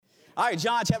All right,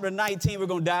 John chapter 19, we're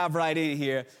going to dive right in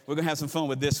here. We're going to have some fun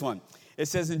with this one. It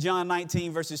says in John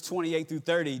 19, verses 28 through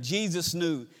 30, Jesus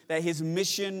knew that his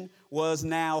mission was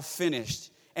now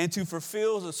finished. And to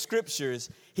fulfill the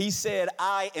scriptures, he said,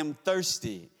 I am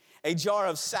thirsty. A jar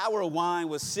of sour wine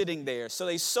was sitting there. So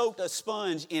they soaked a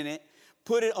sponge in it,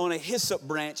 put it on a hyssop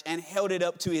branch, and held it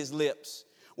up to his lips.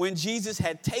 When Jesus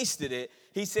had tasted it,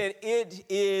 he said, it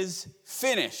is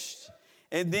finished.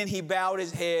 And then he bowed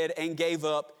his head and gave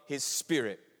up his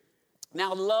spirit.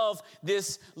 Now, love,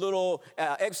 this little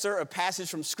excerpt or passage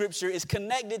from Scripture is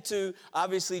connected to,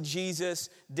 obviously, Jesus'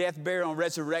 death, burial, and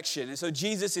resurrection. And so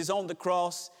Jesus is on the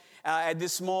cross at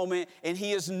this moment, and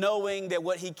he is knowing that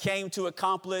what he came to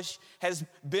accomplish has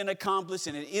been accomplished,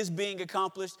 and it is being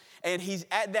accomplished. And he's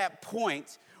at that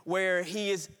point where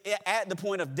he is at the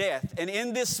point of death. And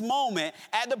in this moment,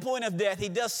 at the point of death, he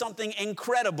does something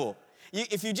incredible.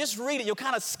 If you just read it, you'll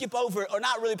kind of skip over it or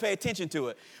not really pay attention to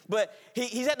it. But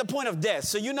he's at the point of death.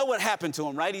 So you know what happened to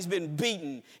him, right? He's been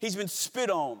beaten. He's been spit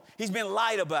on. He's been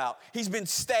lied about. He's been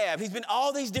stabbed.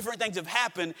 All these different things have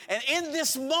happened. And in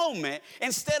this moment,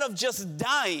 instead of just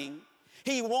dying,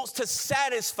 he wants to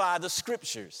satisfy the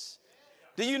scriptures.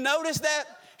 Do you notice that?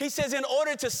 He says, in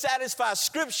order to satisfy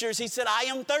scriptures, he said, I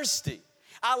am thirsty.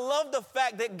 I love the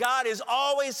fact that God is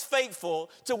always faithful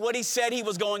to what he said he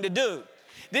was going to do.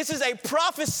 This is a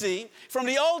prophecy from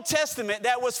the Old Testament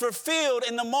that was fulfilled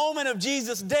in the moment of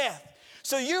Jesus' death.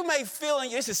 So you may feel,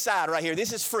 and this is side right here,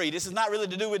 this is free. This is not really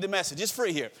to do with the message, it's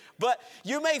free here. But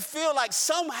you may feel like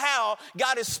somehow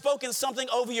God has spoken something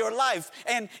over your life,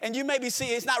 and you may be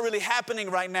seeing it's not really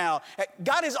happening right now.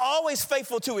 God is always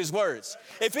faithful to his words.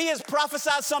 If he has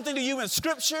prophesied something to you in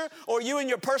scripture or you in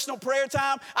your personal prayer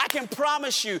time, I can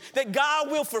promise you that God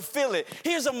will fulfill it.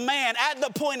 Here's a man at the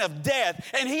point of death,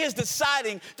 and he is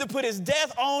deciding to put his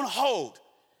death on hold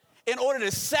in order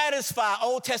to satisfy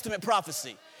Old Testament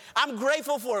prophecy. I'm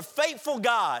grateful for a faithful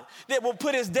God that will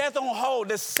put his death on hold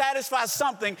to satisfy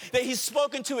something that he's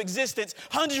spoken to existence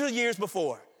hundreds of years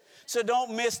before. So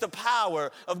don't miss the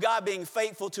power of God being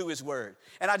faithful to his word.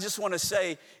 And I just want to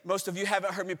say, most of you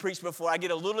haven't heard me preach before. I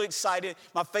get a little excited.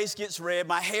 My face gets red.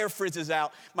 My hair frizzes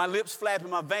out. My lips flap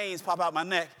and my veins pop out my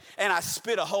neck. And I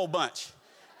spit a whole bunch.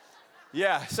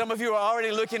 Yeah, some of you are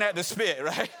already looking at the spit,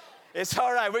 right? It's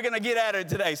all right. We're going to get at it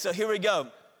today. So here we go.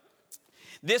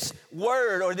 This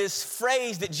word or this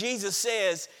phrase that Jesus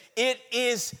says, it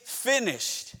is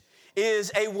finished,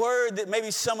 is a word that maybe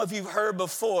some of you have heard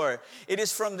before. It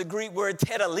is from the Greek word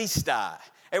tetelestai.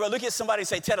 Everybody look at somebody and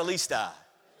say tetelestai.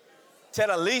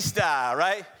 Tetelestai,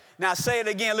 right? Now say it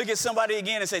again. Look at somebody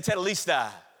again and say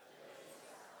tetelestai.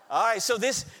 All right, so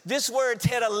this word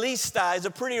tetelestai is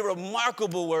a pretty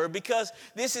remarkable word because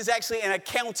this is actually an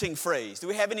accounting phrase. Do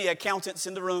we have any accountants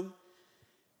in the room?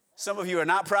 Some of you are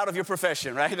not proud of your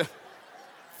profession, right?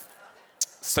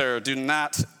 Sir, do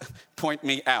not point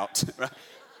me out. Right?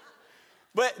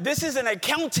 But this is an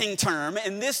accounting term,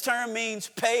 and this term means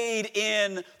paid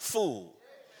in full.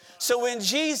 So when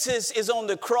Jesus is on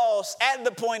the cross at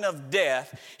the point of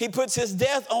death, he puts his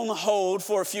death on hold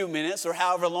for a few minutes or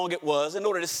however long it was in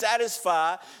order to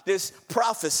satisfy this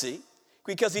prophecy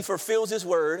because he fulfills his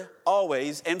word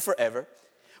always and forever.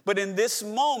 But in this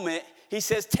moment, he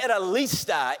says,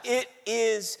 tetelestai, it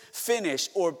is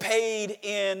finished or paid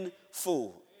in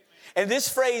full. And this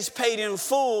phrase, paid in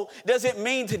full, doesn't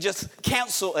mean to just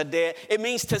cancel a debt. It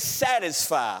means to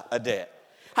satisfy a debt.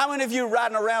 How many of you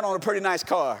riding around on a pretty nice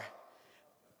car?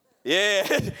 Yeah.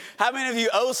 How many of you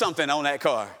owe something on that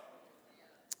car?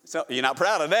 So you're not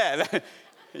proud of that.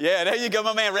 Yeah, there you go,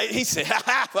 my man. He said,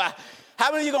 how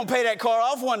many of you going to pay that car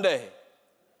off one day?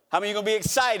 How many of you going to be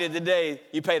excited the day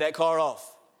you pay that car off?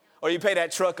 Or you pay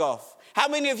that truck off? How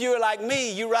many of you are like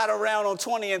me, you ride around on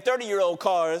 20 and 30-year-old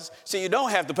cars so you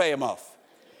don't have to pay them off?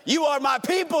 You are my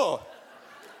people.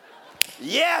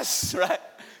 Yes, right?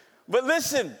 But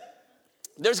listen,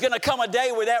 there's going to come a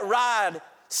day where that ride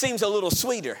seems a little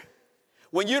sweeter.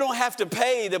 When you don't have to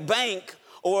pay the bank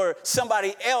or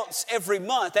somebody else every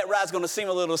month, that ride's going to seem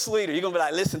a little sweeter. You're going to be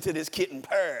like, listen to this kitten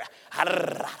purr,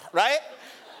 right?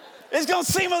 It's going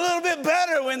to seem a little bit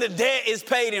better when the debt is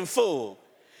paid in full.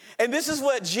 And this is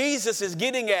what Jesus is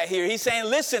getting at here. He's saying,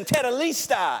 listen,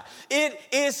 tetelestai, it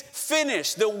is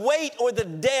finished. The weight or the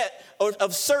debt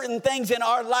of certain things in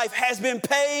our life has been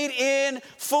paid in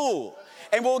full.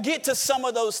 And we'll get to some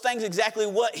of those things, exactly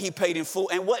what he paid in full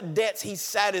and what debts he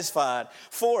satisfied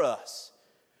for us.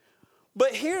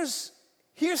 But here's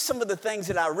some of the things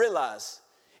that I realize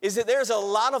is that there's a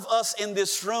lot of us in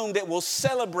this room that will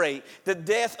celebrate the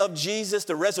death of Jesus,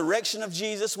 the resurrection of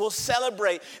Jesus. We'll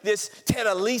celebrate this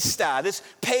tetelestai, this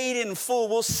paid in full.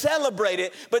 We'll celebrate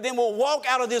it, but then we'll walk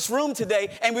out of this room today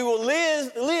and we will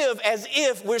live as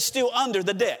if we're still under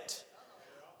the debt.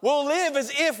 We'll live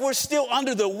as if we're still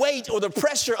under the weight or the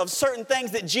pressure of certain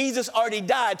things that Jesus already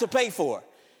died to pay for.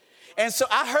 And so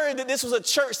I heard that this was a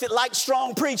church that liked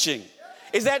strong preaching.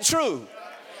 Is that true?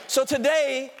 So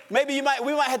today, maybe we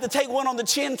might have to take one on the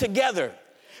chin together,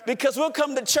 because we'll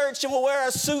come to church and we'll wear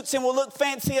our suits and we'll look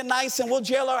fancy and nice and we'll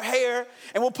gel our hair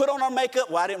and we'll put on our makeup.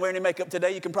 Well, I didn't wear any makeup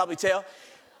today, you can probably tell.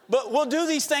 But we'll do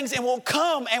these things and we'll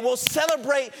come and we'll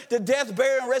celebrate the death,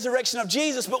 burial, and resurrection of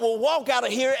Jesus, but we'll walk out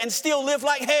of here and still live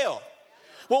like hell.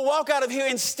 We'll walk out of here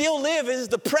and still live as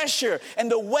the pressure and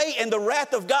the weight and the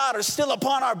wrath of God are still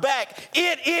upon our back.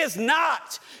 It is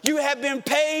not. You have been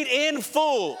paid in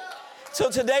full. So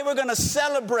today we're going to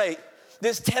celebrate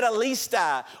this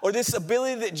tetelestai, or this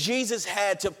ability that Jesus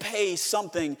had to pay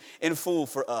something in full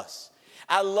for us.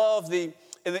 I love in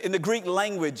the Greek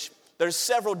language, there's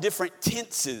several different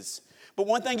tenses. But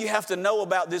one thing you have to know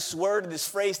about this word, this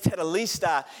phrase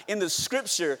tetelestai in the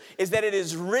scripture, is that it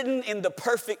is written in the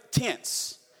perfect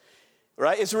tense.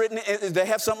 Right? It's written, they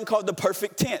have something called the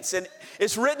perfect tense. And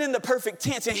it's written in the perfect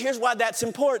tense. And here's why that's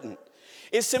important.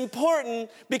 It's important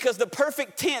because the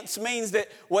perfect tense means that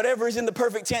whatever is in the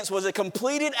perfect tense was a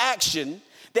completed action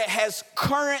that has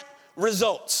current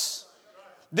results.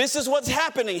 This is what's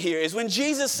happening here, is when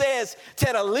Jesus says,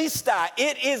 tetelestai,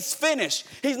 it is finished.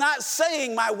 He's not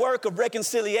saying my work of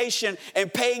reconciliation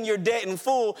and paying your debt in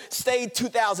full stayed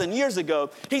 2,000 years ago.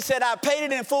 He said, I paid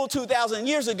it in full 2,000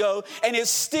 years ago, and it's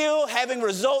still having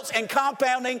results and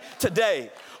compounding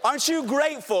today. Aren't you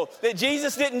grateful that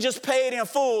Jesus didn't just pay it in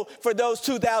full for those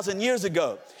 2,000 years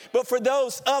ago, but for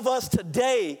those of us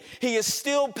today, he is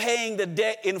still paying the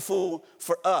debt in full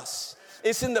for us.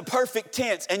 It's in the perfect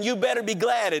tense, and you better be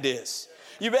glad it is.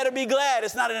 You better be glad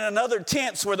it's not in another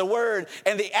tense where the word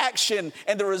and the action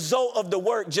and the result of the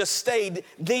work just stayed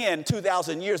then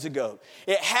 2,000 years ago.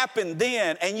 It happened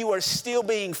then, and you are still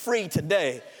being free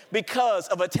today because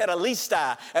of a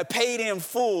tetelestai, a paid in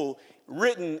full,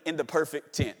 written in the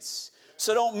perfect tense.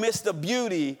 So don't miss the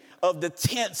beauty of the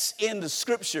tense in the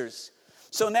scriptures.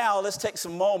 So now let's take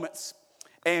some moments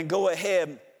and go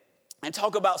ahead and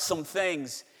talk about some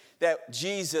things that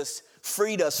Jesus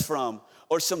freed us from,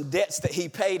 or some debts that he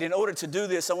paid. In order to do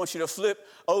this, I want you to flip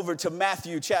over to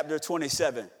Matthew chapter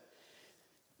 27.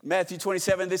 Matthew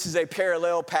 27, this is a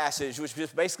parallel passage, which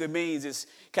just basically means it's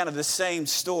kind of the same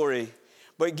story,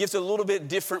 but it gives a little bit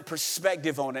different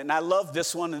perspective on it. And I love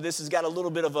this one, and this has got a little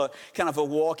bit of a kind of a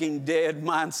Walking Dead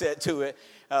mindset to it.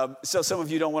 So some of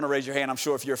you don't want to raise your hand. I'm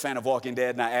sure if you're a fan of Walking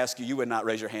Dead and I ask you, you would not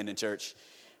raise your hand in church.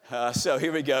 So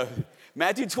here we go.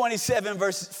 Matthew 27,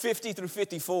 verses 50 through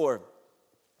 54.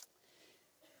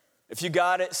 If you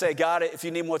got it, say got it. If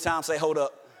you need more time, say hold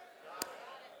up.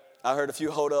 I heard a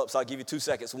few hold ups. I'll give you 2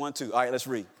 seconds. 1, 2. All right, let's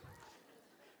read.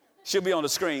 Should be on the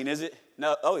screen, is it?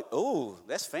 No. Oh,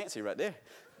 that's fancy right there.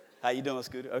 How you doing,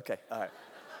 Scooter? Okay, all right.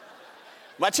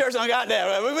 My church don't got that.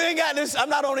 Right? We ain't got this. I'm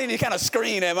not on any kind of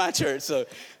screen at my church, so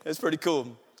that's pretty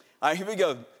cool. All right, here we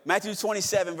go. Matthew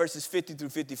 27, verses 50 through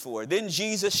 54. Then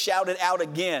Jesus shouted out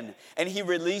again, and he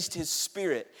released his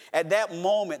spirit. At that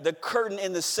moment, the curtain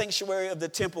in the sanctuary of the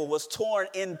temple was torn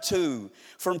in two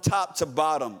from top to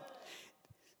bottom.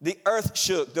 The earth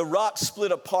shook, the rocks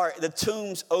split apart, the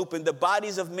tombs opened. The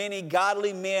bodies of many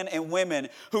godly men and women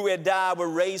who had died were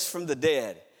raised from the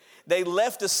dead. They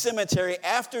left the cemetery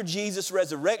after Jesus'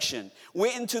 resurrection,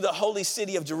 went into the holy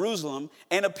city of Jerusalem,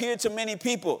 and appeared to many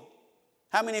people.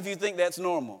 How many of you think that's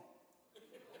normal?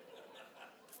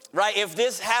 Right? If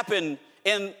this happened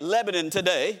in Lebanon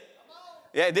today,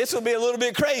 yeah, this would be a little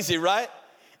bit crazy, right?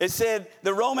 It said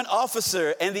the Roman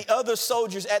officer and the other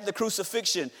soldiers at the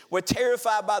crucifixion were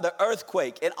terrified by the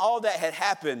earthquake and all that had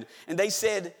happened. And they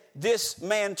said, this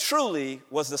man truly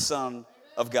was the Son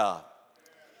of God.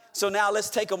 So now let's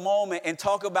take a moment and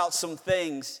talk about some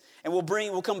things. And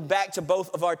we'll come back to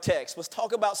both of our texts. Let's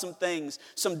talk about some things,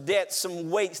 some debts, some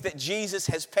weights that Jesus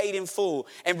has paid in full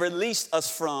and released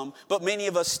us from, but many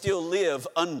of us still live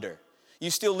under. You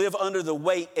still live under the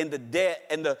weight and the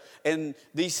debt and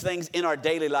these things in our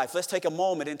daily life. Let's take a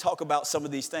moment and talk about some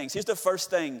of these things. Here's the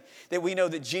first thing that we know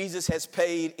that Jesus has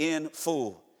paid in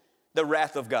full: the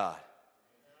wrath of God.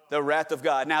 The wrath of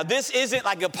God. Now, this isn't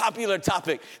like a popular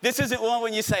topic. This isn't one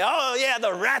when you say, oh, yeah,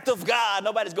 the wrath of God.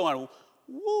 Nobody's going,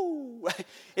 woo.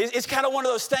 It's kind of one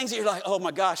of those things that you're like, oh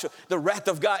my gosh, the wrath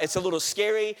of God. It's a little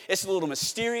scary. It's a little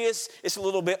mysterious. It's a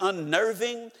little bit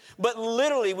unnerving. But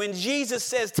literally, when Jesus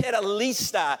says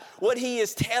tetelestai, what he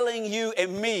is telling you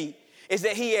and me is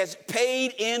that he has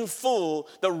paid in full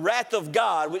the wrath of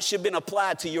God, which should have been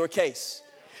applied to your case.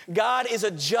 God is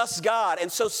a just God,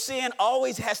 and so sin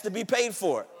always has to be paid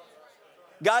for.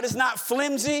 God is not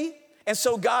flimsy, and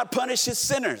so God punishes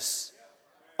sinners.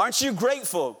 Aren't you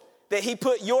grateful that he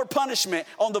put your punishment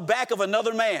on the back of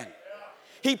another man?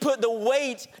 He put the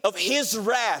weight of his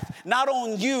wrath not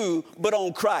on you, but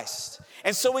on Christ.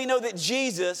 And so we know that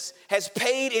Jesus has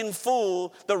paid in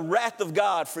full the wrath of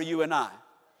God for you and I.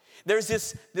 There's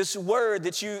this word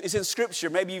that is in Scripture.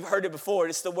 Maybe you've heard it before.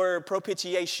 It's the word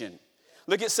propitiation.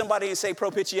 Look at somebody and say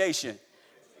propitiation.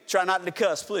 Try not to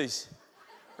cuss, please.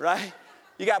 Right?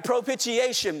 You got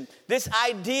propitiation. This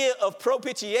idea of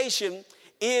propitiation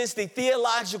is the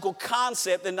theological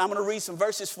concept, and I'm going to read some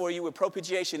verses for you where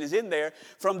propitiation is in there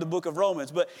from the book of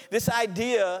Romans. But this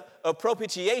idea of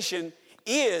propitiation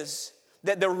is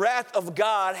that the wrath of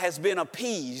God has been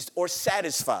appeased or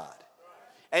satisfied.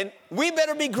 And we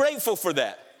better be grateful for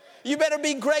that. You better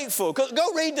be grateful.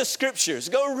 Go read the scriptures.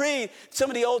 Go read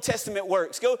some of the Old Testament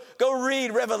works. Go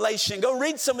read Revelation. Go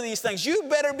read some of these things. You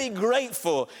better be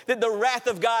grateful that the wrath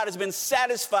of God has been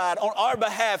satisfied on our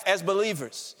behalf as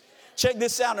believers. Check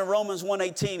this out in Romans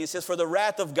 1:18. It says, for the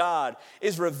wrath of God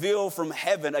is revealed from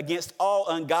heaven against all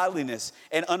ungodliness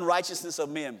and unrighteousness of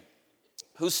men,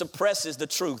 who suppresses the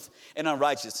truth in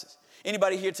unrighteousness.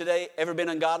 Anybody here today ever been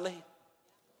ungodly?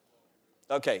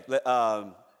 Okay,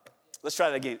 let's try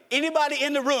that again. Anybody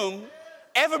in the room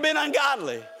ever been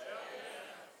ungodly? All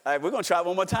right, we're going to try it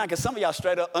one more time because some of y'all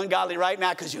straight up ungodly right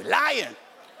now because you're lying.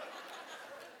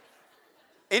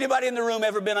 Anybody in the room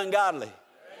ever been ungodly?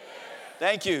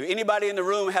 Thank you. Anybody in the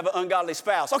room have an ungodly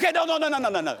spouse? Okay, no.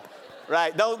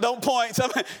 Right, don't point.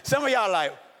 Some of y'all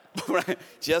like, right,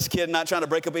 just kidding, not trying to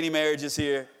break up any marriages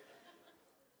here.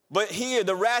 But here,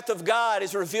 the wrath of God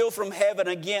is revealed from heaven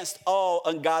against all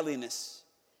ungodliness.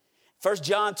 1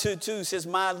 John 2:2 says,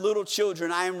 my little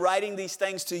children, I am writing these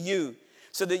things to you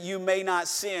so that you may not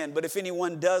sin. But if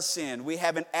anyone does sin, we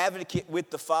have an advocate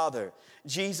with the Father,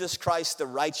 Jesus Christ the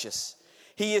righteous.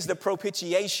 He is the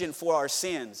propitiation for our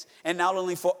sins, and not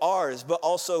only for ours, but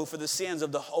also for the sins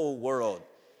of the whole world.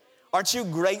 Aren't you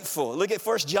grateful? Look at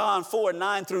 1 John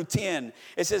 4:9-10.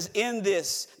 It says, in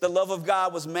this, the love of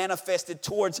God was manifested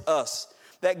towards us,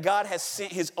 that God has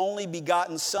sent his only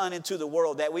begotten Son into the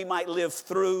world, that we might live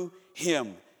through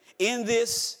him. In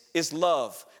this is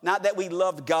love, not that we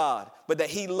loved God, but that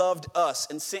he loved us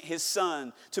and sent his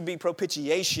Son to be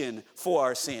propitiation for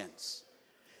our sins.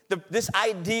 This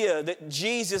idea that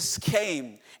Jesus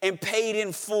came and paid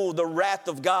in full the wrath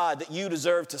of God that you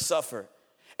deserve to suffer.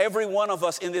 Every one of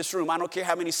us in this room, I don't care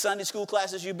how many Sunday school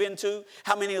classes you've been to,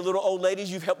 how many little old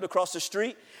ladies you've helped across the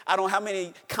street. I don't know how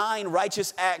many kind,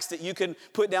 righteous acts that you can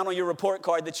put down on your report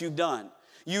card that you've done.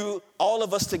 All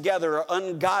of us together are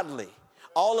ungodly.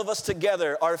 All of us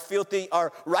together are filthy.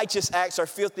 Our righteous acts are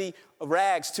filthy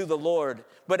rags to the Lord.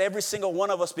 But every single one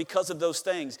of us, because of those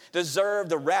things, deserve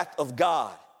the wrath of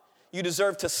God. You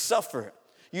deserve to suffer.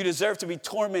 You deserve to be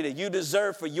tormented. You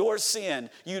deserve for your sin.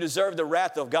 You deserve the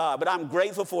wrath of God. But I'm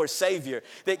grateful for a Savior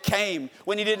that came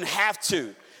when he didn't have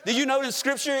to. Did you know in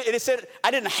Scripture it said,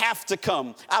 I didn't have to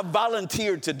come. I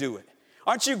volunteered to do it.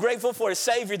 Aren't you grateful for a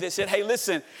Savior that said, hey,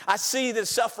 listen, I see the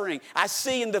suffering. I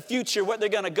see in the future what they're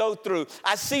going to go through.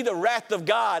 I see the wrath of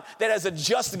God that as a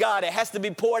just God, it has to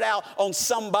be poured out on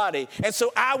somebody. And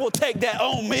so I will take that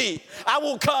on me. I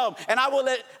will come and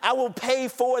I will pay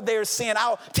for their sin.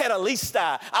 I'll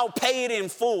tetelestai. I'll pay it in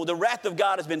full. The wrath of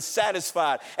God has been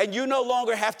satisfied. And you no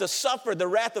longer have to suffer the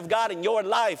wrath of God in your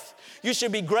life. You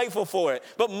should be grateful for it.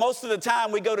 But most of the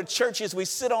time we go to churches, we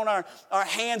sit on our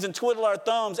hands and twiddle our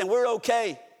thumbs and we're okay.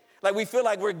 Like we feel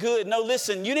like we're good. No,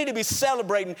 listen, you need to be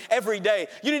celebrating every day.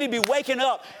 You need to be waking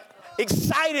up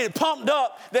excited, pumped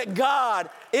up that God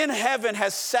in heaven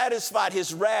has satisfied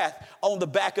his wrath on the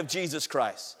back of Jesus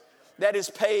Christ. That is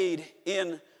paid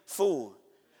in full.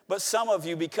 But some of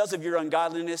you, because of your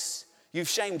ungodliness, you've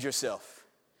shamed yourself.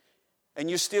 And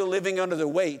you're still living under the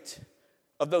weight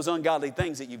of those ungodly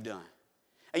things that you've done.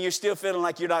 And you're still feeling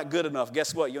like you're not good enough.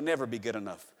 Guess what? You'll never be good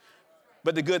enough.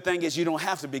 But the good thing is you don't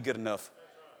have to be good enough.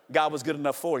 God was good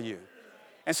enough for you.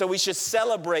 And so we should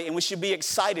celebrate and we should be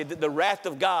excited that the wrath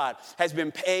of God has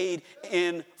been paid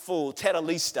in full.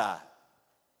 Tetelestai.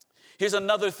 Here's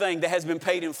another thing that has been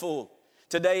paid in full.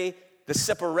 Today, the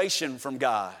separation from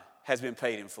God has been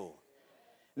paid in full.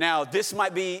 Now, this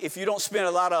might be, if you don't spend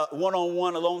a lot of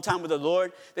one-on-one alone time with the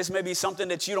Lord, this may be something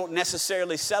that you don't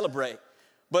necessarily celebrate.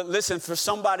 But listen, for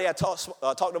somebody, I talked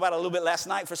about it a little bit last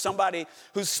night, for somebody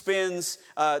who spends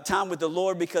time with the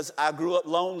Lord, because I grew up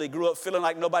lonely, grew up feeling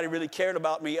like nobody really cared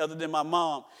about me other than my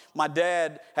mom. My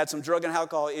dad had some drug and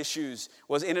alcohol issues,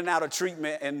 was in and out of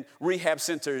treatment and rehab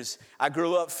centers. I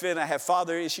grew up feeling I had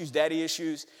father issues, daddy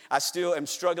issues. I still am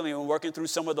struggling and working through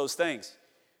some of those things.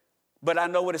 But I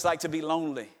know what it's like to be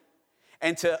lonely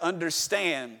and to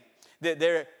understand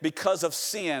that because of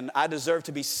sin, I deserve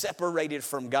to be separated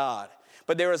from God.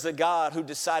 But there is a God who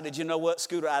decided, you know what,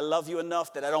 Scooter, I love you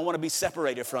enough that I don't want to be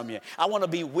separated from you. I want to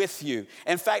be with you.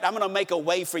 In fact, I'm going to make a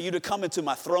way for you to come into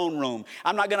my throne room.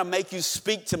 I'm not going to make you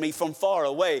speak to me from far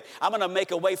away. I'm going to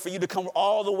make a way for you to come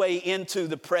all the way into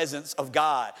the presence of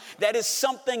God. That is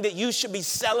something that you should be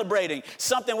celebrating,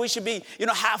 something we should be,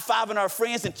 high-fiving our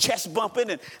friends and chest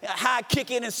bumping and high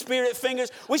kicking and spirit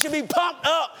fingers. We should be pumped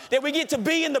up that we get to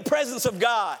be in the presence of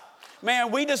God.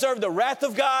 Man, we deserve the wrath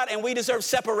of God and we deserve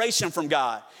separation from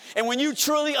God. And when you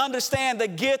truly understand the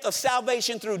gift of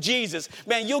salvation through Jesus,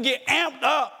 man, you'll get amped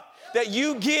up that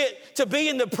you get to be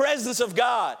in the presence of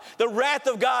God. The wrath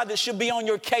of God that should be on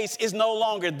your case is no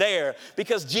longer there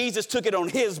because Jesus took it on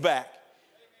his back.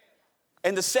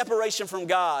 And the separation from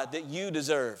God that you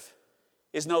deserve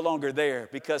is no longer there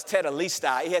because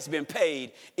tetelestai, it has been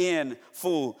paid in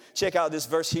full. Check out this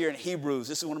verse here in Hebrews.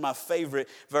 This is one of my favorite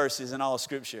verses in all of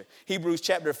Scripture. Hebrews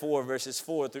chapter 4, verses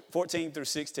 14 through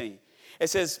 16. It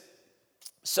says,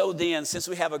 so then, since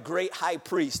we have a great high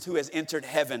priest who has entered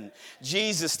heaven,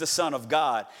 Jesus, the Son of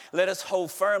God, let us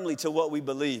hold firmly to what we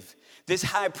believe. This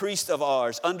high priest of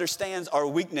ours understands our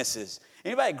weaknesses.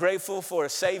 Anybody grateful for a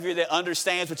Savior that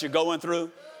understands what you're going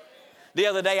through? The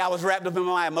other day, I was wrapped up in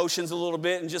my emotions a little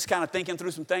bit and just kind of thinking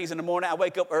through some things in the morning. I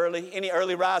wake up early. Any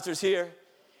early risers here?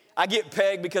 I get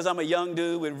pegged because I'm a young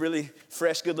dude with really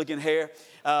fresh, good-looking hair.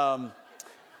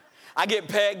 I get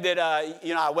pegged that,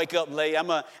 I wake up late.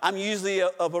 I'm usually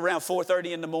up around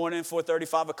 4:30 in the morning, 4:30,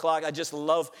 5 o'clock.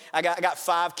 I got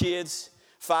 5 kids.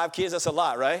 5 kids, that's a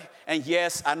lot, right? And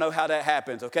yes, I know how that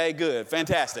happens, okay? Good,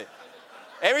 fantastic.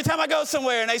 Every time I go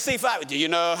somewhere and they see 5, do you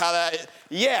know how that?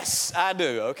 Yes, I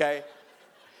do, okay?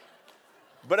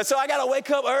 But so I got to wake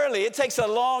up early. It takes a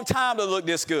long time to look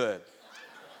this good.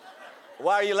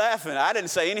 Why are you laughing? I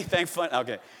didn't say anything funny.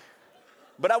 Okay.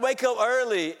 But I wake up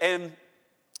early and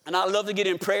I love to get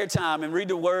in prayer time and read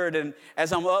the word. And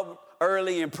as I'm up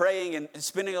early and praying and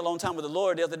spending a long time with the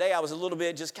Lord, the other day I was a little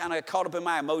bit just kind of caught up in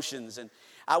my emotions. And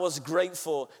I was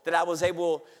grateful that I was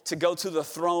able to go to the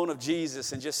throne of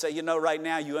Jesus and just say, right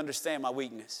now you understand my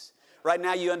weakness. Right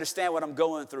now you understand what I'm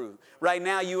going through. Right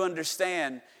now you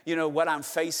understand, what I'm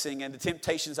facing and the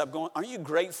temptations I'm going. Aren't you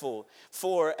grateful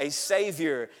for a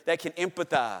Savior that can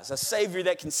empathize, a Savior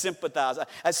that can sympathize,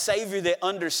 a Savior that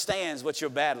understands what you're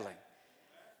battling?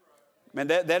 Man,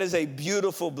 that is a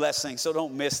beautiful blessing, so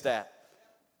don't miss that.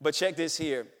 But check this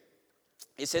here.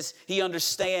 It says he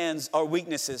understands our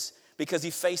weaknesses because he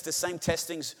faced the same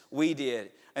testings we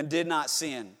did and did not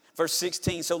sin. Verse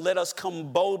 16, so let us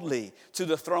come boldly to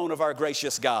the throne of our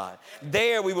gracious God.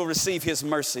 There we will receive his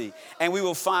mercy and we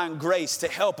will find grace to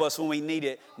help us when we need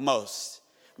it most.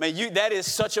 Man, that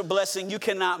is such a blessing. You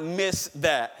cannot miss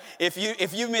that. If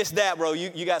you miss that, bro,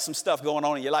 you got some stuff going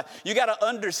on in your life. You got to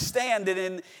understand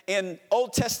that in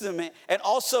Old Testament and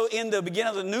also in the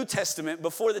beginning of the New Testament,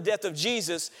 before the death of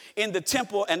Jesus, in the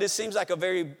temple, and this seems like a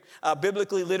very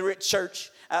biblically literate church.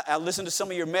 I listened to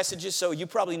some of your messages, so you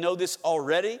probably know this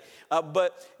already.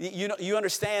 But you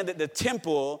understand that the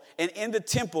temple, and in the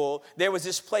temple, there was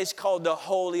this place called the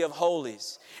Holy of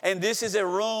Holies. And this is a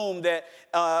room that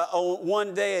on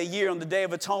one day a year, on the Day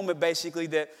of Atonement, basically,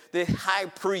 that the high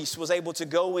priest was able to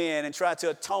go in and try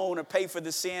to atone or pay for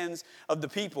the sins of the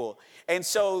people. And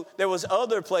so there was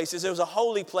other places. There was a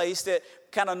holy place that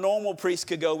kind of normal priests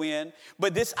could go in.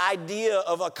 But this idea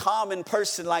of a common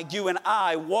person like you and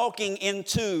I walking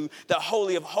into the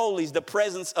Holy of Holies, the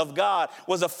presence of God,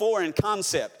 was a foreign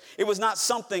concept. It was not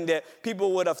something that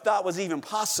people would have thought was even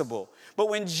possible. But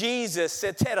when Jesus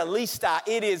said, tetelestai,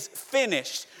 it is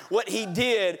finished, what he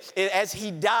did as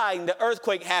he died and the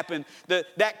earthquake happened,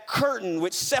 that curtain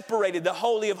which separated the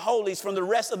Holy of Holies from the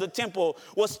rest of the temple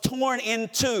was torn in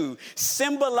two,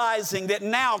 symbolizing that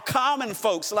now common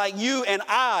folks like you and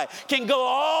I can go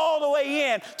all the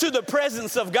way in to the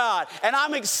presence of God. And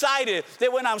I'm excited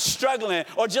that when I'm struggling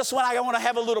or just when I want to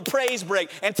have a little praise break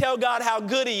and tell God how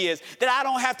good he is, that I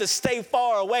don't have to stay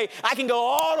far away. I can go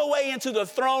all the way into the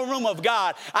throne room of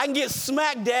God. I can get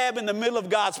smack dab in the middle of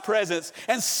God's presence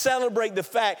and celebrate the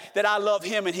fact that I love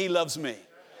him and he loves me.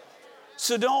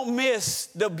 So don't miss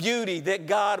the beauty that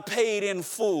God paid in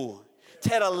full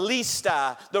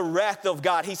tetelestai, the wrath of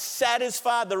God. He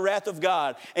satisfied the wrath of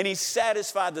God, and he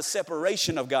satisfied the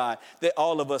separation of God that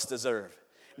all of us deserve.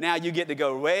 Now you get to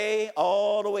go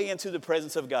all the way into the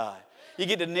presence of God. You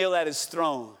get to kneel at his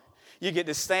throne. You get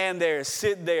to stand there,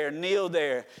 sit there, kneel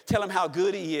there, tell him how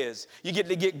good he is. You get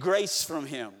to get grace from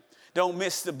him. Don't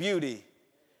miss the beauty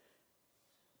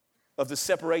of the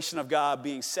separation of God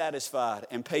being satisfied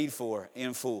and paid for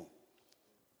in full.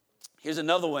 Here's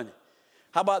another one.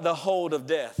 How about the hold of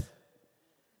death?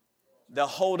 The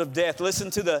hold of death. Listen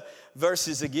to the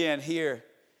verses again here.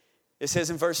 It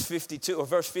says in verse 52 or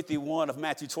verse 51 of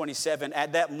Matthew 27,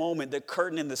 at that moment, the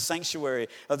curtain in the sanctuary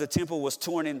of the temple was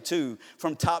torn in two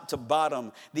from top to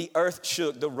bottom. The earth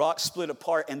shook, the rocks split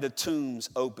apart, and the tombs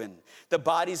opened. The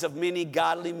bodies of many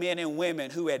godly men and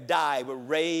women who had died were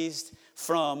raised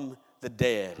from the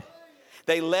dead.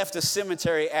 They left the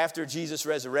cemetery after Jesus'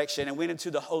 resurrection and went into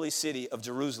the holy city of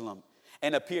Jerusalem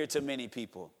and appeared to many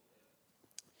people.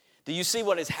 Do you see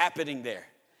what is happening there?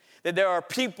 That there are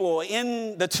people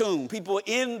in the tomb, people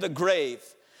in the grave,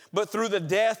 but through the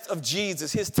death of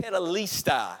Jesus, his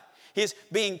tetelestai, his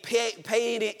being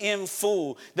paid in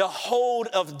full, the hold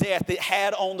of death that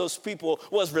had on those people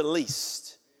was released.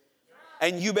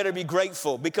 And you better be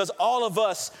grateful, because all of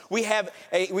us, we had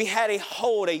a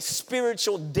hold, a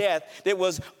spiritual death that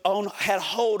had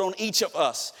hold on each of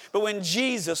us. But when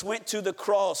Jesus went to the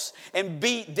cross and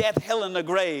beat death, hell, and the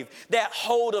grave, that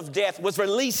hold of death was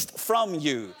released from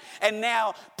you and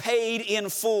now paid in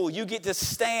full. You get to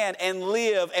stand and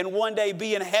live and one day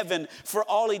be in heaven for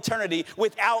all eternity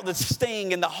without the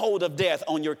sting and the hold of death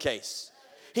on your case.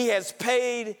 He has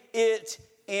paid it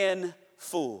in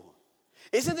full.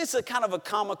 Isn't this a kind of a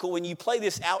comical when you play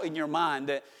this out in your mind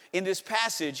that in this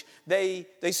passage, they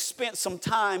spent some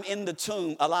time in the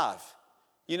tomb alive?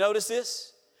 You notice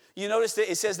this? You notice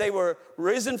that it says they were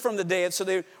risen from the dead. So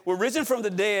they were risen from the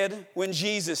dead when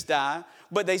Jesus died,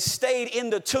 but they stayed in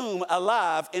the tomb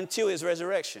alive until his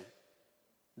resurrection.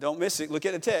 Don't miss it. Look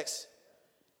at the text.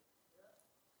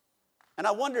 And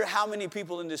I wonder how many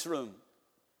people in this room,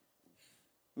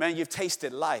 man, you've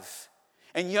tasted life.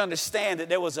 And you understand that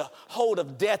there was a hold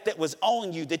of death that was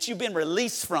on you that you've been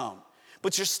released from,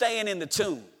 but you're staying in the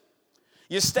tomb.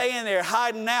 You're staying there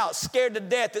hiding out, scared to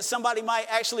death that somebody might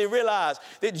actually realize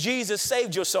that Jesus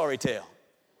saved your sorry tale.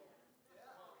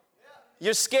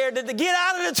 You're scared to get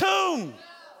out of the tomb.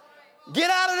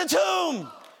 Get out of the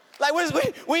tomb.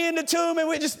 Like we in the tomb and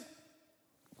we're just.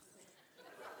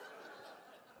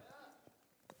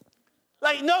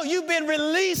 Like, no, you've been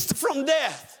released from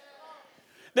death.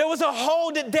 There was a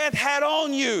hold that death had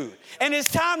on you. And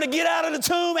it's time to get out of the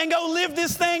tomb and go live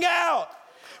this thing out.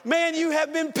 Man, you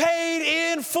have been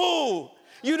paid in full.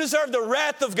 You deserve the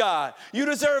wrath of God. You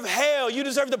deserve hell. You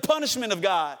deserve the punishment of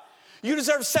God. You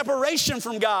deserve separation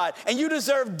from God, and you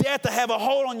deserve death to have a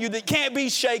hold on you that can't be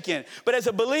shaken. But as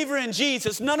a believer in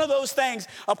Jesus, none of those things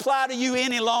apply to you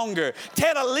any longer.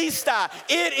 Tetelestai,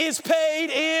 it is paid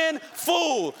in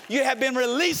full. You have been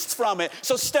released from it.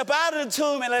 So step out of the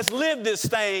tomb and let's live this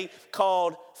thing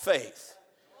called faith.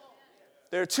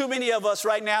 There are too many of us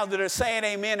right now that are saying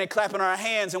amen and clapping our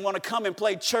hands and want to come and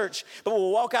play church, but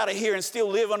we'll walk out of here and still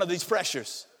live under these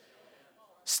pressures.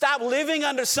 Stop living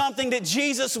under something that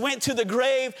Jesus went to the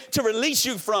grave to release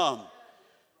you from.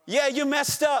 Yeah, you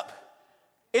messed up.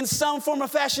 In some form or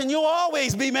fashion, you'll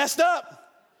always be messed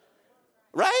up.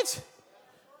 Right?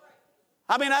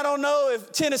 I mean, I don't know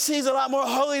if Tennessee's a lot more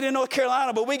holy than North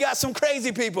Carolina, but we got some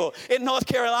crazy people in North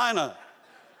Carolina.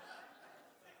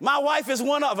 My wife is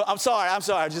one of them. I'm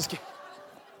sorry. Just kidding.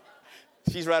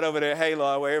 She's right over there. Hey,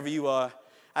 Lord, wherever you are.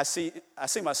 I see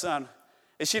my son.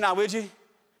 Is she not with you?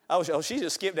 Oh, she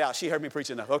just skipped out. She heard me preach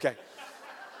enough. Okay.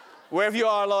 Wherever you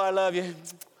are, Lord, I love you.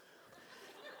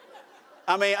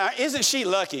 I mean, isn't she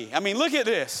lucky? I mean, look at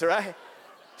this, right?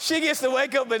 She gets to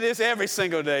wake up with this every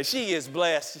single day. She is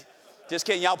blessed. Just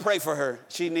kidding. Y'all pray for her.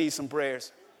 She needs some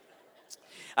prayers.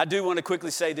 I do want to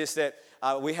quickly say this, that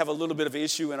we have a little bit of an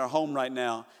issue in our home right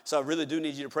now. So I really do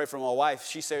need you to pray for my wife.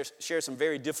 She shared some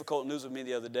very difficult news with me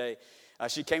the other day.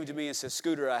 She came to me and said,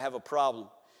 Scooter, I have a problem.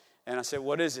 And I said,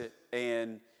 what is it?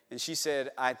 And she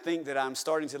said, I think that I'm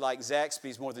starting to like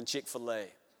Zaxby's more than Chick-fil-A.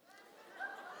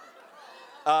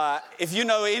 If you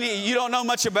know you don't know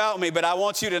much about me, but I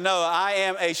want you to know I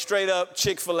am a straight up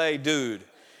Chick-fil-A dude.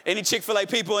 Any Chick-fil-A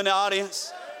people in the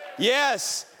audience?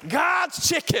 Yes, God's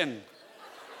chicken.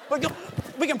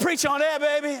 We can preach on that,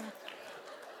 baby.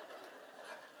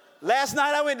 Last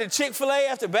night I went to Chick-fil-A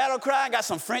after Battle Cry and got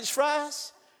some French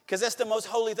fries, because that's the most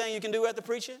holy thing you can do after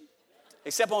preaching,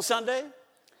 except on Sunday.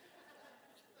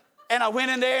 And I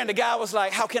went in there and the guy was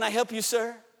like, how can I help you,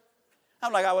 sir?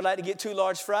 I'm like, I would like to get 2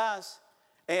 large fries.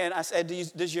 And I said,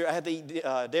 I have to eat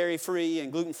dairy-free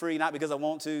and gluten-free, not because I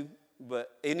want to,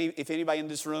 but if anybody in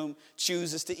this room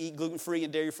chooses to eat gluten-free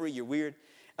and dairy-free, you're weird.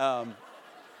 I'm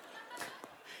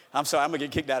sorry, I'm going to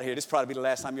get kicked out of here. This will probably be the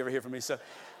last time you ever hear from me. So,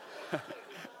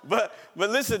 but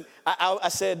listen, I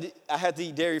said I had to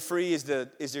eat dairy-free. Is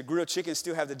the grilled chicken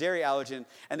still have the dairy allergen?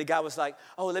 And the guy was like,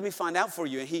 oh, let me find out for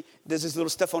you. And he does this little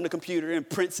stuff on the computer and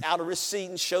prints out a receipt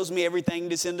and shows me everything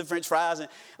that's in the French fries. And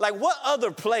like, what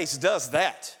other place does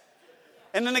that?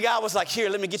 And then the guy was like, here,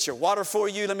 let me get your water for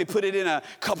you. Let me put it in a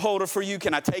cup holder for you.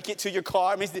 Can I take it to your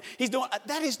car? I mean, he's doing,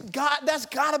 that is God, that's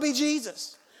got to be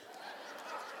Jesus.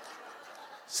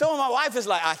 So my wife is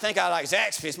like, I think I like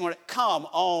Zaxby's more. Come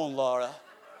on, Laura.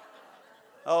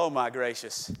 Oh, my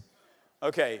gracious.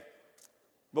 Okay.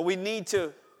 But we need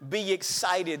to be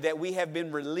excited that we have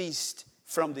been released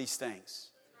from these things.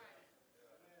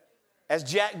 As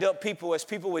jacked up people, as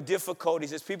people with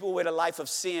difficulties, as people with a life of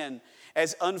sin,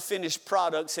 as unfinished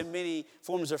products in many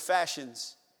forms or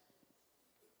fashions,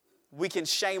 we can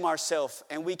shame ourselves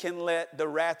and we can let the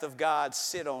wrath of God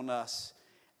sit on us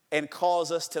and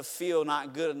cause us to feel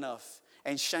not good enough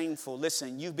and shameful.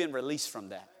 Listen, you've been released from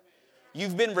that.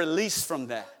 You've been released from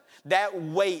that. That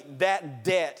weight, that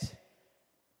debt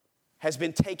has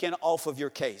been taken off of your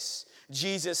case.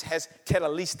 Jesus has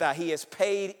tetelestai. He has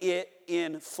paid it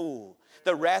in full.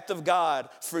 The wrath of God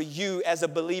for you as a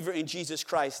believer in Jesus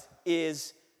Christ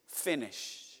is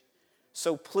finished.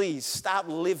 So please stop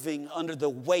living under the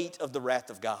weight of the wrath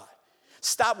of God.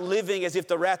 Stop living as if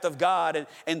the wrath of God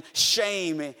and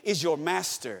shame is your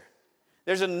master.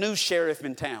 There's a new sheriff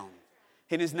in town,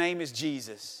 and his name is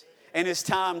Jesus. And it's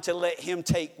time to let him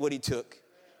take what he took.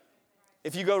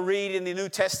 If you go read in the New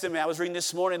Testament, I was reading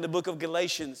this morning in the book of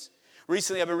Galatians.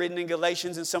 Recently, I've been reading in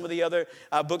Galatians and some of the other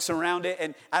books around it,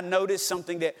 and I noticed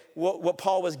something that what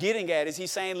Paul was getting at is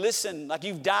he's saying, listen, like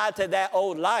you've died to that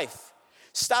old life.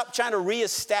 Stop trying to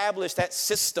reestablish that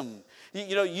system.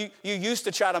 You used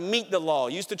to try to meet the law.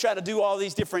 You used to try to do all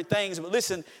these different things. But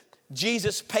listen,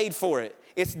 Jesus paid for it.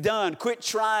 It's done. Quit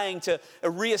trying to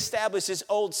reestablish this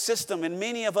old system. And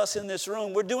many of us in this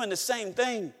room, we're doing the same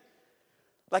thing.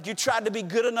 Like you tried to be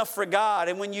good enough for God.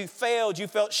 And when you failed, you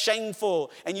felt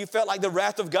shameful. And you felt like the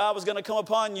wrath of God was going to come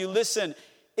upon you. Listen,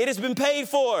 it has been paid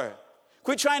for.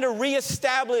 Quit trying to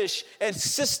reestablish a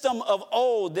system of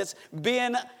old that's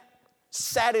been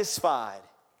satisfied.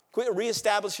 Quit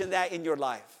reestablishing that in your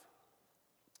life.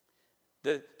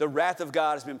 The wrath of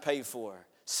God has been paid for.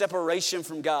 Separation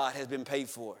from God has been paid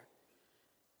for.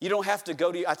 You don't have to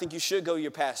go to, I think you should go to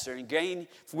your pastor and gain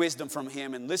wisdom from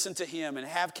him and listen to him and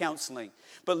have counseling.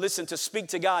 But listen, to speak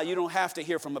to God, you don't have to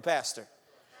hear from a pastor.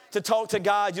 To talk to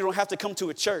God, you don't have to come to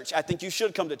a church. I think you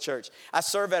should come to church. I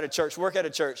serve at a church, work at a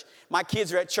church. My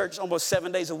kids are at church almost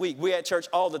 7 days a week. We're at church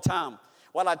all the time.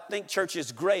 While I think church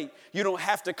is great, you don't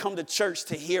have to come to church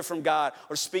to hear from God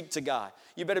or speak to God.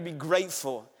 You better be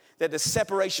grateful that the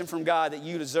separation from God that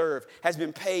you deserve has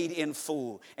been paid in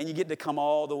full, and you get to come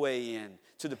all the way in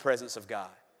to the presence of God.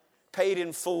 Paid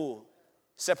in full,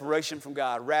 separation from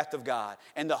God, wrath of God,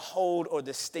 and the hold or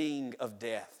the sting of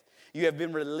death. You have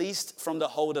been released from the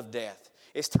hold of death.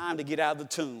 It's time to get out of the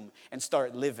tomb and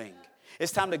start living.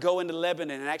 It's time to go into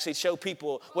Lebanon and actually show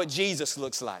people what Jesus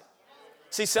looks like.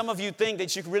 See, some of you think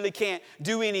that you really can't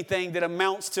do anything that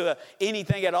amounts to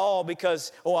anything at all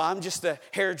because, I'm just a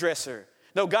hairdresser.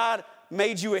 No, God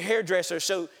made you a hairdresser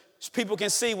so people can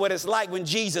see what it's like when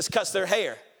Jesus cuts their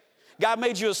hair. God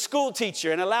made you a school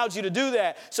teacher and allowed you to do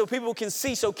that so people can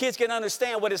see, so kids can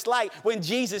understand what it's like when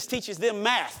Jesus teaches them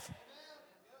math.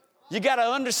 You got to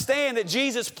understand that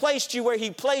Jesus placed you where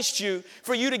he placed you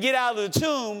for you to get out of the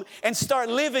tomb and start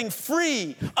living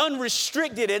free,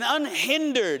 unrestricted and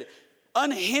unhindered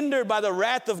by the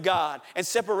wrath of God and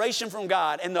separation from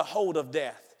God and the hold of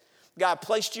death. God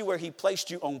placed you where he placed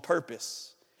you on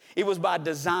purpose. It was by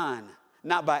design,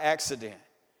 not by accident.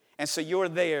 And so you're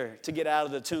there to get out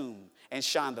of the tomb and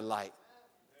shine the light.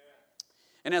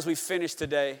 And as we finish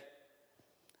today,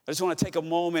 I just want to take a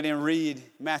moment and read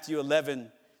Matthew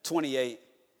 11:28,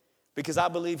 because I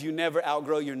believe you never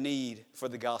outgrow your need for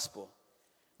the gospel.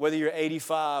 Whether you're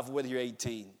 85, whether you're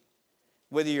 18,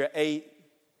 whether you're 8,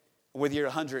 whether you're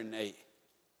 108.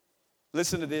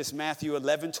 Listen to this, Matthew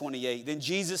 11:28. Then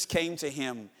Jesus came to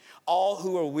him, all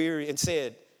who are weary, and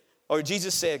said,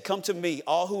 Jesus said, come to me,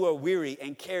 all who are weary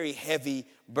and carry heavy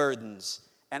burdens,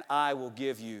 and I will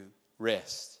give you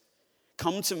rest.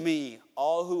 Come to me,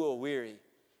 all who are weary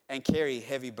and carry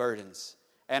heavy burdens,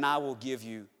 and I will give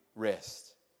you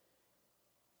rest.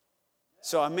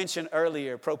 So I mentioned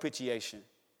earlier propitiation,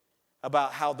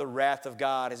 about how the wrath of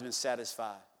God has been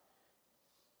satisfied.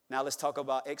 Now let's talk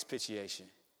about expiation.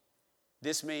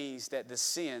 This means that the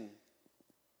sin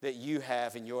that you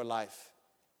have in your life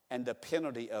and the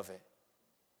penalty of it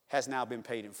has now been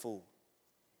paid in full.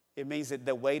 It means that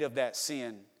the weight of that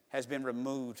sin has been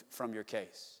removed from your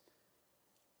case.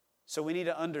 So we need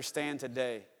to understand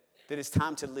today that it's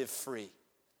time to live free.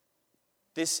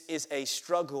 This is a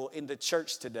struggle in the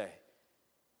church today.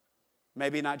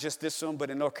 Maybe not just this one, but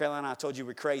in North Carolina, I told you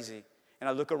we're crazy. And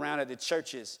I look around at the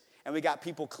churches, and we got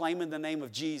people claiming the name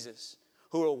of Jesus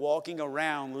who are walking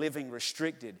around living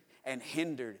restricted and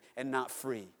hindered and not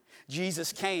free.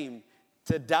 Jesus came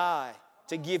to die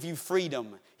to give you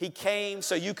freedom. He came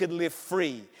so you could live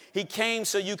free. He came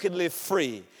so you could live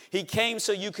free. He came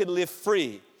so you could live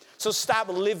free. So stop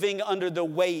living under the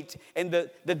weight and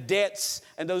the debts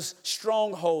and those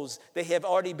strongholds that have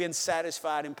already been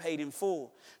satisfied and paid in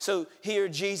full. So here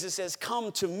Jesus says,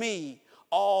 come to me,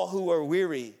 all who are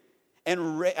weary,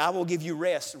 and I will give you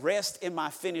rest. Rest in my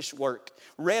finished work.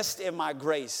 Rest in my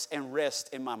grace and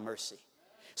rest in my mercy.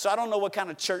 So I don't know what kind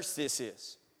of church this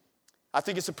is. I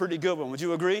think it's a pretty good one. Would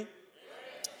you agree?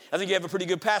 I think you have a pretty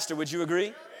good pastor. Would you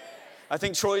agree? I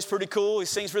think Troy's pretty cool. He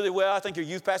sings really well. I think your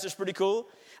youth pastor's pretty cool.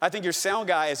 I think your sound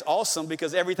guy is awesome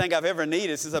because everything I've ever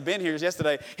needed since I've been here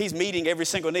yesterday, he's meeting every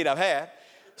single need I've had.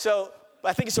 So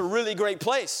I think it's a really great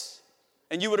place.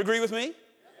 And you would agree with me?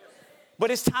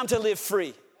 But it's time to live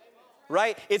free,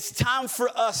 right? It's time for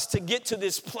us to get to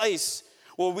this place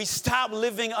where we stop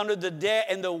living under the debt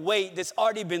and the weight that's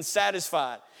already been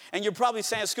satisfied. And you're probably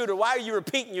saying, Scooter, why are you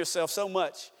repeating yourself so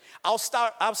much? I'll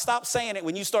stop saying it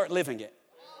when you start living it.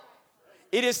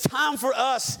 It is time for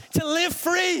us to live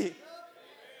free.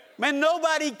 Man,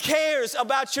 nobody cares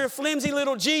about your flimsy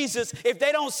little Jesus if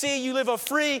they don't see you live a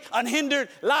free, unhindered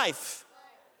life.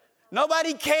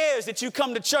 Nobody cares that you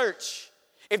come to church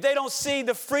if they don't see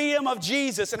the freedom of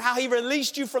Jesus and how he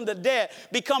released you from the debt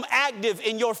become active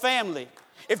in your family.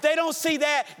 If they don't see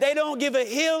that, they don't give a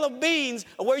hill of beans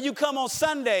where you come on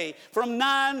Sunday from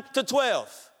 9 to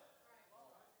 12.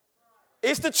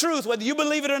 It's the truth, whether you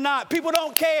believe it or not. People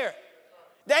don't care.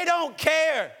 They don't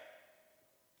care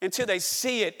until they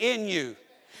see it in you.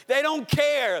 They don't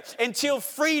care until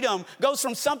freedom goes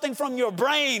from something from your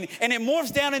brain and it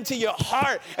morphs down into your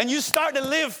heart and you start to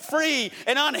live free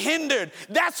and unhindered.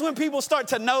 That's when people start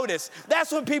to notice.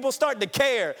 That's when people start to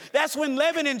care. That's when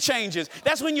Lebanon changes.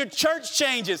 That's when your church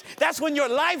changes. That's when your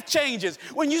life changes.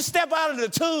 When you step out of the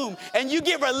tomb and you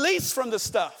get released from the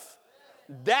stuff.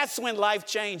 That's when life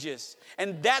changes.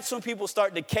 And that's when people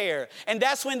start to care. And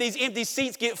that's when these empty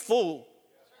seats get full.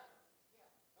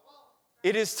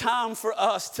 It is time for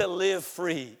us to live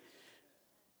free.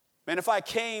 Man, if I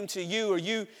came to you or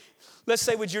you, let's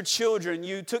say with your children,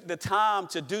 you took the time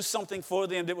to do something for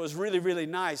them that was really, really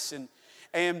nice.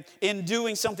 And in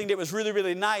doing something that was really,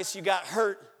 really nice, you got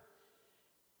hurt.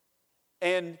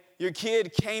 And your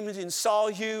kid came and saw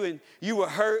you and you were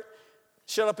hurt,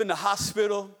 showed up in the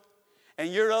hospital.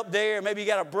 And you're up there, maybe you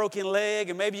got a broken leg,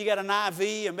 and maybe you got an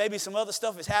IV, and maybe some other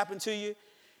stuff has happened to you.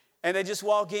 And they just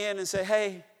walk in and say,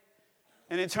 hey,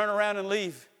 and then turn around and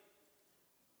leave.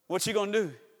 What you gonna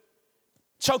do?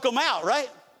 Choke them out, right?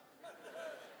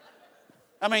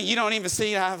 I mean, you don't even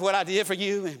see what I did for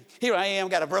you, and here I am,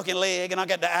 got a broken leg, and I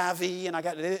got the IV, and I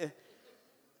got the...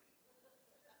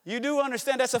 You do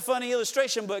understand that's a funny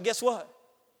illustration, but guess what?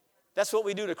 That's what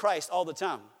we do to Christ all the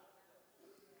time.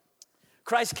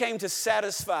 Christ came to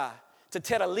satisfy, to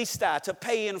tetelestai, to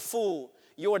pay in full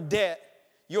your debt,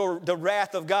 the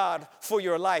wrath of God for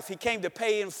your life. He came to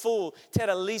pay in full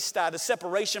tetelestai, the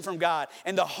separation from God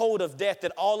and the hold of death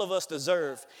that all of us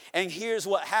deserve. And here's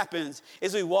what happens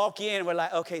is we walk in and we're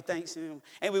like, okay, thanks.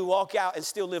 And we walk out and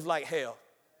still live like hell.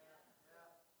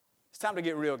 It's time to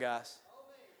get real, guys.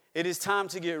 It is time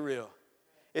to get real.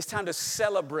 It's time to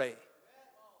celebrate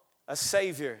a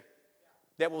Savior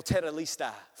that will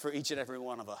tetelestai for each and every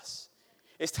one of us.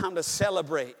 It's time to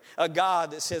celebrate a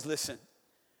God that says, listen,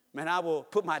 man, I will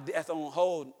put my death on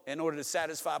hold in order to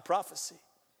satisfy prophecy.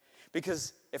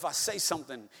 Because if I say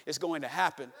something, it's going to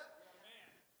happen.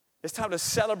 It's time to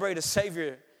celebrate a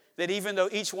Savior that even though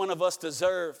each one of us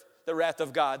deserve the wrath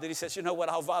of God, that he says, you know what,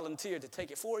 I'll volunteer to take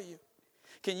it for you.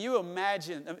 Can you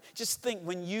imagine, just think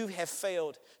when you have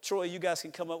failed. Troy, you guys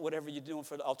can come up whatever you're doing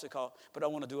for the altar call, but I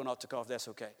want to do an altar call if that's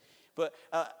okay. But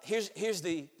here's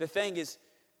the thing is,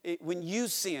 when you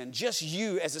sin, just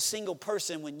you as a single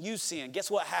person, when you sin,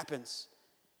 guess what happens?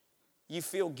 You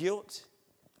feel guilt.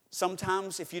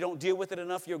 Sometimes if you don't deal with it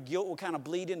enough, your guilt will kind of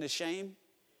bleed into shame.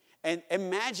 And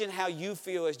imagine how you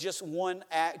feel as just one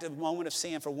act of moment of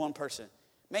sin for one person.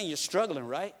 Man, you're struggling,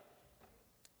 right?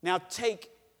 Now take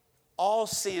all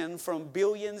sin from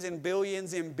billions and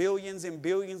billions and billions and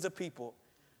billions of people.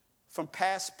 from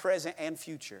past, present, and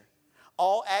future.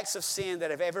 All acts of sin that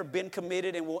have ever been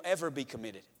committed and will ever be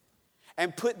committed.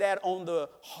 And put that on the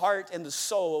heart and the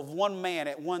soul of one man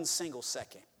at one single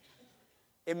second.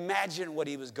 Imagine what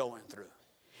he was going through.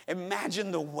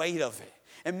 Imagine the weight of it.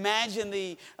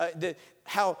 Imagine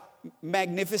how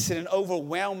magnificent and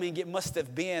overwhelming it must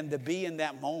have been to be in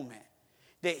that moment.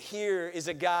 That here is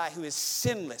a guy who is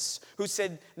sinless, who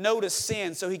said no to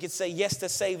sin so he could say yes to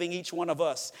saving each one of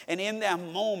us. And in that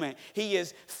moment, he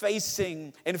is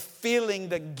facing and feeling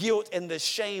the guilt and the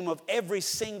shame of every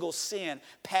single sin,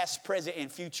 past, present,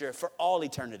 and future, for all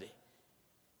eternity.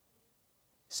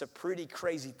 It's a pretty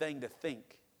crazy thing to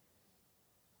think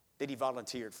that he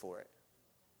volunteered for it.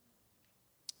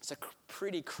 It's a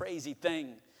pretty crazy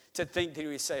thing to think that he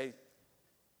would say,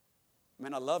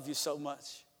 man, I love you so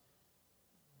much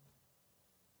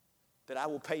that I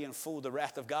will pay in full the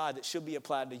wrath of God that should be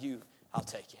applied to you. I'll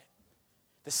take it.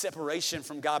 The separation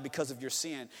from God because of your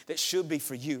sin that should be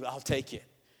for you. I'll take it.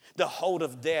 The hold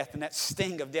of death and that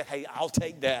sting of death. Hey, I'll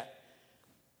take that.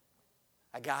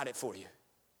 I got it for you.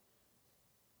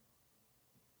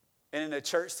 And in the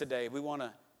church today, we want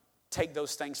to take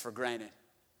those things for granted.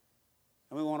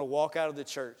 And we want to walk out of the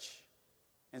church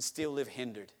and still live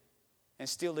hindered and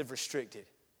still live restricted.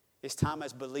 It's time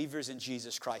as believers in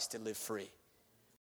Jesus Christ to live free.